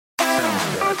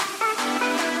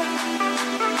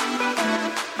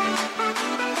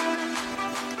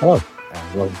Hello,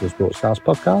 and welcome to the Sports Stars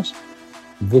podcast.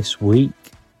 This week,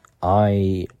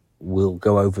 I will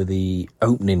go over the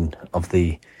opening of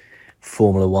the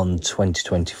Formula One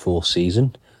 2024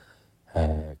 season,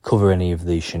 cover any of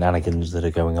the shenanigans that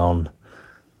are going on,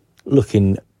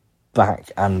 looking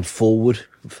back and forward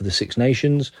for the Six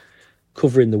Nations,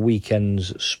 covering the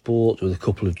weekend's sport with a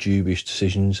couple of dubious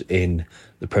decisions in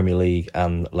the Premier League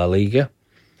and La Liga,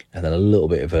 and then a little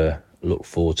bit of a look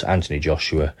forward to Anthony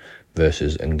Joshua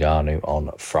versus Ngannou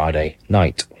on Friday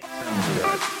night.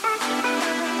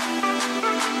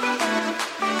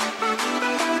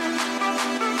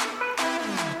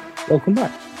 Welcome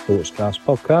back to the Sportscast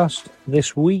podcast.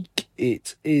 This week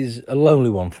it is a lonely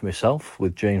one for myself,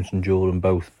 with James and Jordan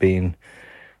both being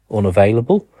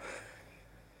unavailable.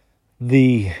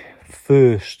 The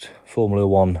first Formula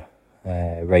One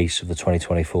race of the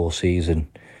 2024 season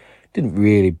didn't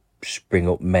really spring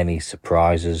up many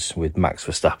surprises, with Max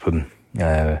Verstappen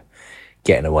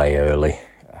getting away early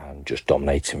and just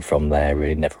dominating from there.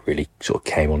 Really never really sort of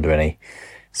came under any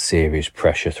serious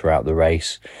pressure throughout the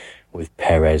race, with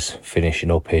Perez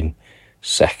finishing up in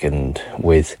second,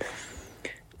 with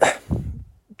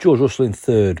George Russell in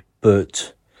third,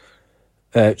 but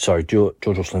George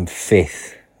Russell in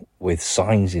fifth, with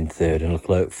Sainz in third and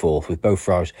Leclerc fourth, with both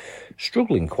Ferraris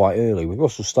struggling quite early, with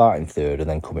Russell starting third and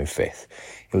then coming fifth.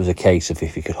 It was a case of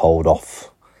if he could hold off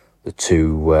the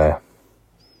two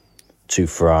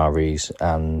Ferraris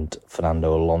and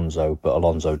Fernando Alonso, but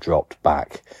Alonso dropped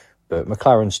back. But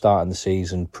McLaren starting the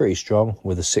season pretty strong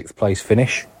with a sixth place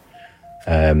finish.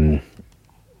 I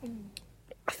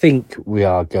think we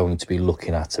are going to be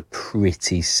looking at a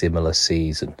pretty similar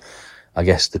season. I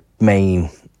guess the main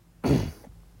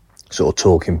sort of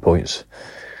talking points,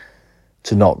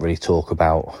 to not really talk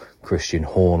about Christian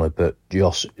Horner, but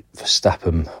Jos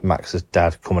Verstappen, Max's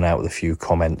dad, coming out with a few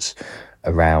comments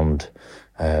around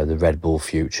the Red Bull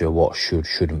future, what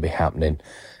shouldn't be happening.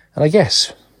 And I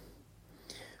guess,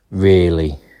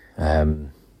 really, has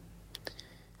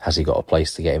he got a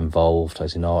place to get involved?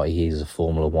 Has he not? He's a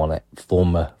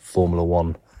former Formula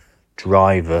One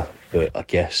driver, but I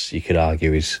guess you could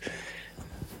argue his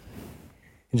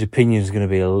opinion is going to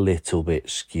be a little bit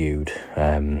skewed,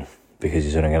 because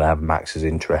he's only going to have Max's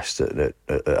interest at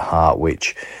heart,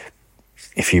 which,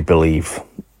 if you believe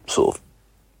sort of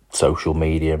social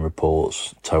media and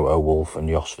reports, Toto Wolff and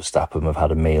Jos Verstappen have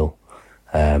had a meal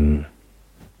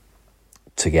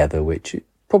together, which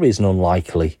probably is an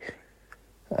unlikely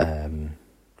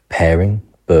pairing,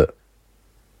 but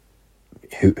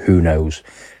who knows?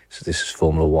 So this is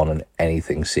Formula One, and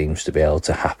anything seems to be able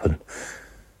to happen.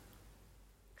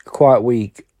 A quiet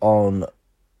week on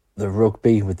the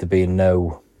rugby, with there being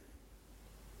no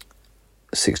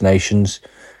Six Nations.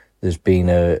 There's been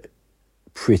a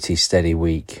pretty steady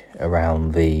week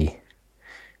around the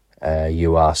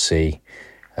URC,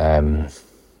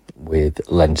 with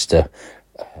Leinster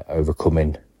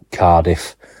overcoming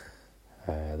Cardiff.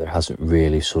 There hasn't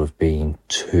really sort of been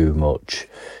too much.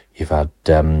 You've had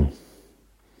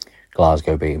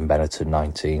Glasgow beating Benetton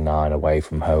 19-9 away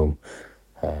from home,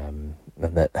 and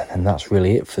that's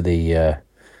really it for the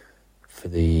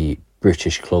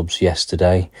British clubs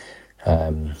yesterday.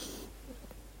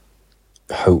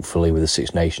 Hopefully, with the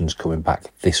Six Nations coming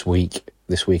back this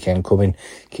weekend coming,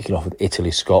 kicking off with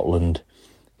Italy, Scotland,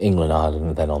 England, Ireland,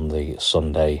 and then on the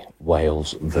Sunday,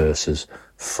 Wales versus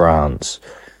France.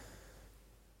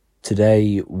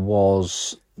 Today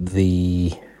was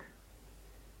the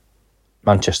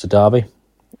Manchester derby,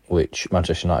 which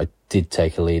Manchester United did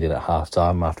take a lead in at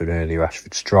half-time after an early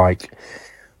Rashford strike,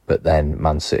 but then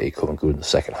Man City coming good in the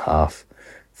second half.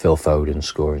 Phil Foden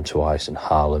scoring twice and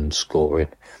Haaland scoring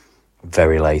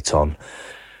very late on,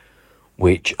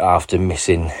 which, after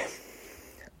missing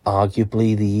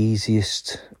arguably the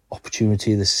easiest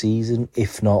opportunity of the season,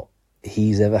 if not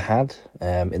he's ever had,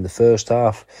 in the first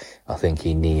half, I think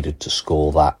he needed to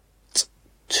score that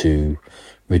to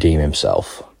redeem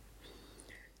himself.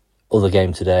 Other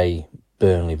game today,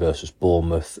 Burnley versus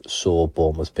Bournemouth, saw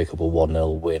Bournemouth pick up a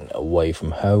 1-0 win away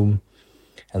from home.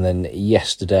 And then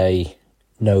yesterday,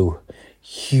 no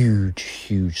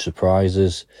huge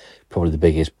surprises. Probably the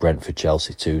biggest,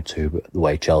 Brentford-Chelsea 2-2, but the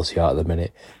way Chelsea are at the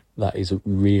minute, that isn't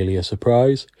really a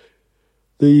surprise.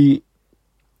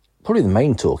 Probably the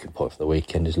main talking point for the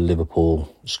weekend is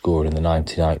Liverpool scoring in the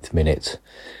 99th minute,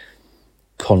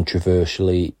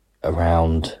 controversially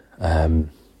around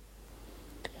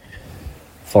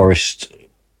Forest.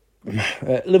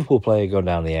 Liverpool player going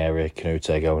down the area,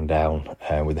 Canute going down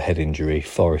with a head injury.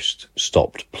 Forest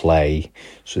stopped play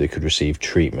so they could receive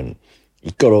treatment.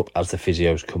 he got up as the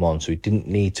physios come on, so he didn't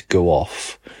need to go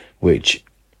off, which,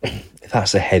 if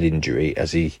that's a head injury,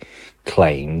 as he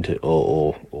claimed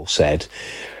or said,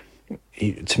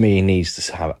 to me, he needs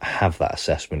to have that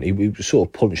assessment. He was sort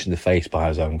of punched in the face by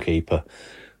his own keeper.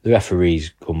 The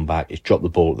referee's come back, he's dropped the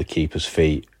ball at the keeper's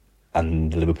feet,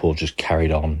 and Liverpool just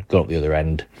carried on, got up the other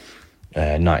end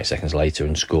 90 seconds later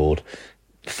and scored.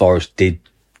 Forest did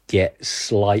get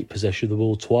slight possession of the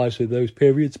ball twice in those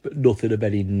periods, but nothing of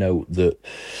any note that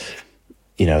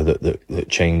that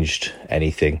changed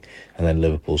anything. And then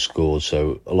Liverpool scored.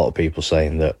 So a lot of people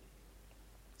saying that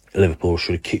Liverpool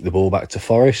should have kicked the ball back to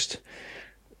Forest.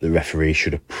 The referee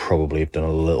should have probably done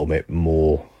a little bit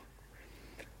more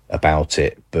about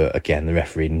it. But again, the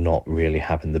referee not really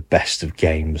having the best of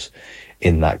games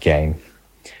in that game.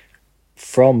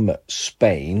 From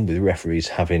Spain, with referees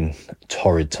having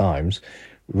torrid times,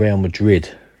 Real Madrid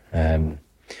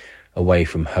away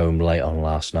from home late on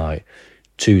last night,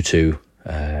 2-2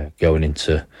 going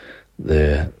into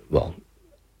they were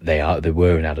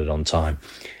in added on time,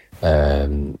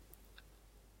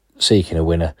 seeking a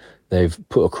winner. They've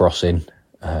put a cross in,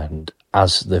 and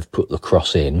as they've put the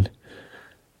cross in,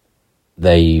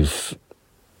 they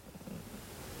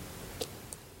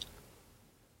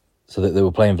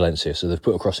were playing Valencia, so they've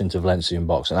put a cross into Valencian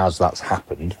box, and as that's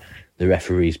happened, the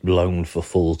referee's blown for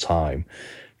full time.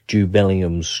 Jude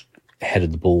Bellingham's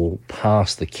headed the ball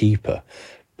past the keeper,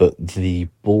 but the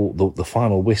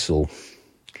final whistle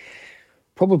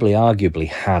probably arguably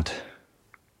had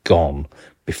gone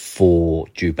before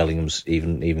Jude Bellingham's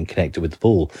even connected with the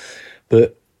ball.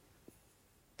 But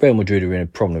Real Madrid are in a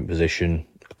prominent position,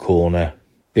 a corner,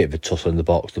 bit of a tussle in the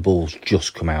box. The ball's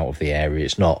just come out of the area.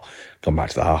 It's not gone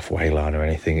back to the halfway line or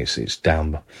anything. It's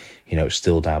down, it's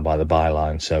still down by the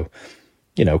byline. So,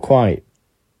 quite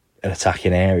an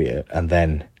attacking area. And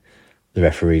then the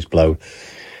referee's blown.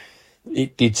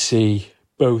 It did see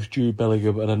both Jude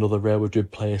Bellingham and another Real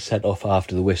Madrid player sent off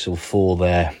after the whistle for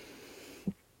their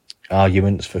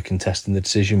arguments for contesting the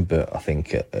decision. But I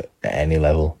think at any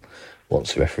level,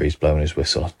 once the referee's blown his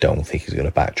whistle, I don't think he's going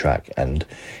to backtrack. And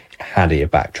had he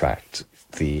backtracked,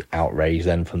 the outrage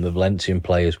then from the Valencian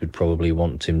players would probably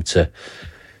want him to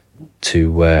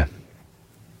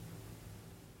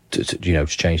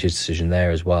change his decision there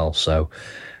as well. So,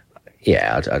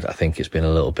 yeah, I think it's been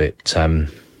a little bit.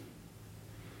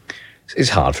 It's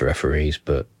hard for referees,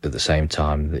 but at the same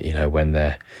time, when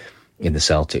they're in the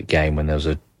Celtic game, when there was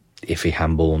a iffy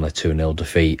handball and a 2-0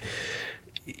 defeat,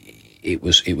 it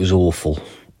was awful.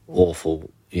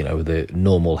 The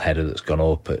normal header that's gone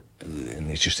up, and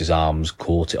it's just his arms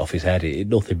caught it off his head.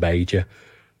 Nothing major,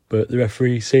 but the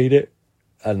referee seen it,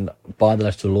 and by the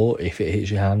letter of the law, if it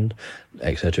hits your hand,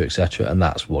 etc., etc., and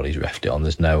that's what he's refed it on.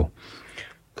 There's no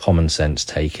common sense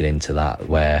taken into that,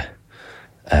 where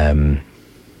there's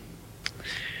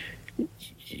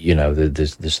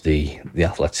the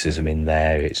athleticism in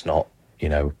there. It's not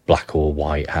black or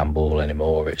white handball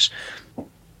anymore.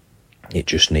 It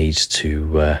just needs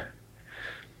to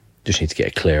get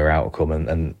a clearer outcome,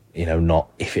 and not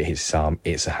if it hits his arm,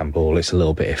 it's a handball. It's a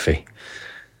little bit iffy.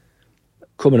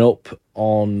 Coming up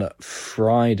on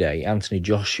Friday, Anthony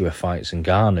Joshua fights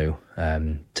Ngannou,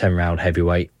 10-round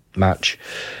heavyweight match,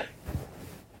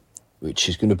 which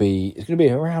is going to be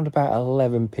around about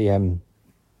 11 p.m.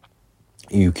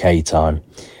 UK time.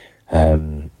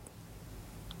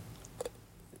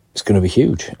 It's going to be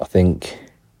huge. I think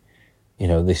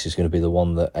this is going to be the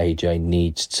one that AJ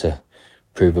needs to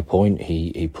prove a point.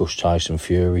 He pushed Tyson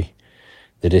Fury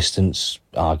the distance,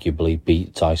 arguably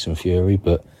beat Tyson Fury,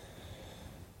 but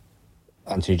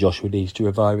Anthony Joshua needs to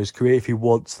revive his career if he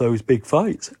wants those big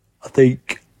fights. I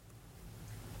think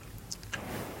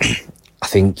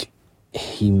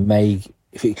he may,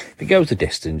 if he goes the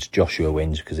distance, Joshua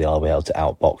wins because he'll be able to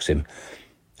outbox him.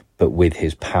 But with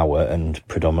his power and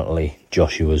predominantly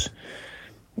Joshua's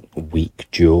weak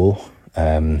jaw,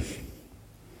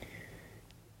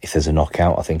 if there's a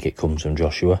knockout, I think it comes from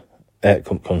Joshua.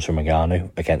 Comes from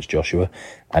Ngannou against Joshua,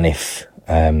 and if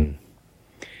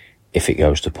it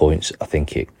goes to points, I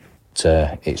think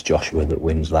it's Joshua that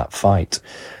wins that fight.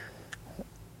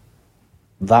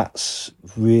 That's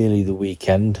really the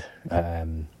weekend.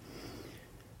 There's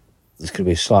going to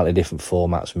be slightly different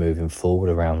formats moving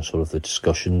forward around sort of the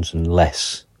discussions, and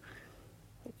less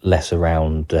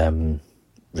around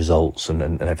results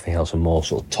and everything else, and more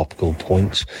sort of topical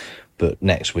points. But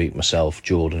next week, myself,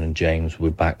 Jordan and James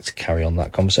will be back to carry on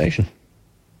that conversation.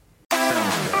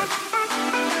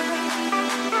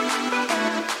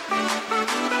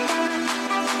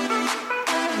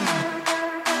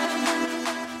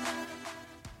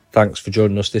 Thanks for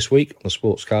joining us this week on the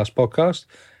Sportscast podcast.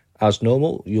 as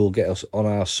normal, you'll get us on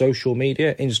our social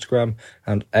media, Instagram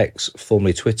and X,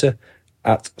 formerly Twitter,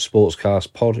 at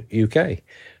SportscastPod UK.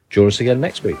 Join us again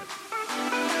next week.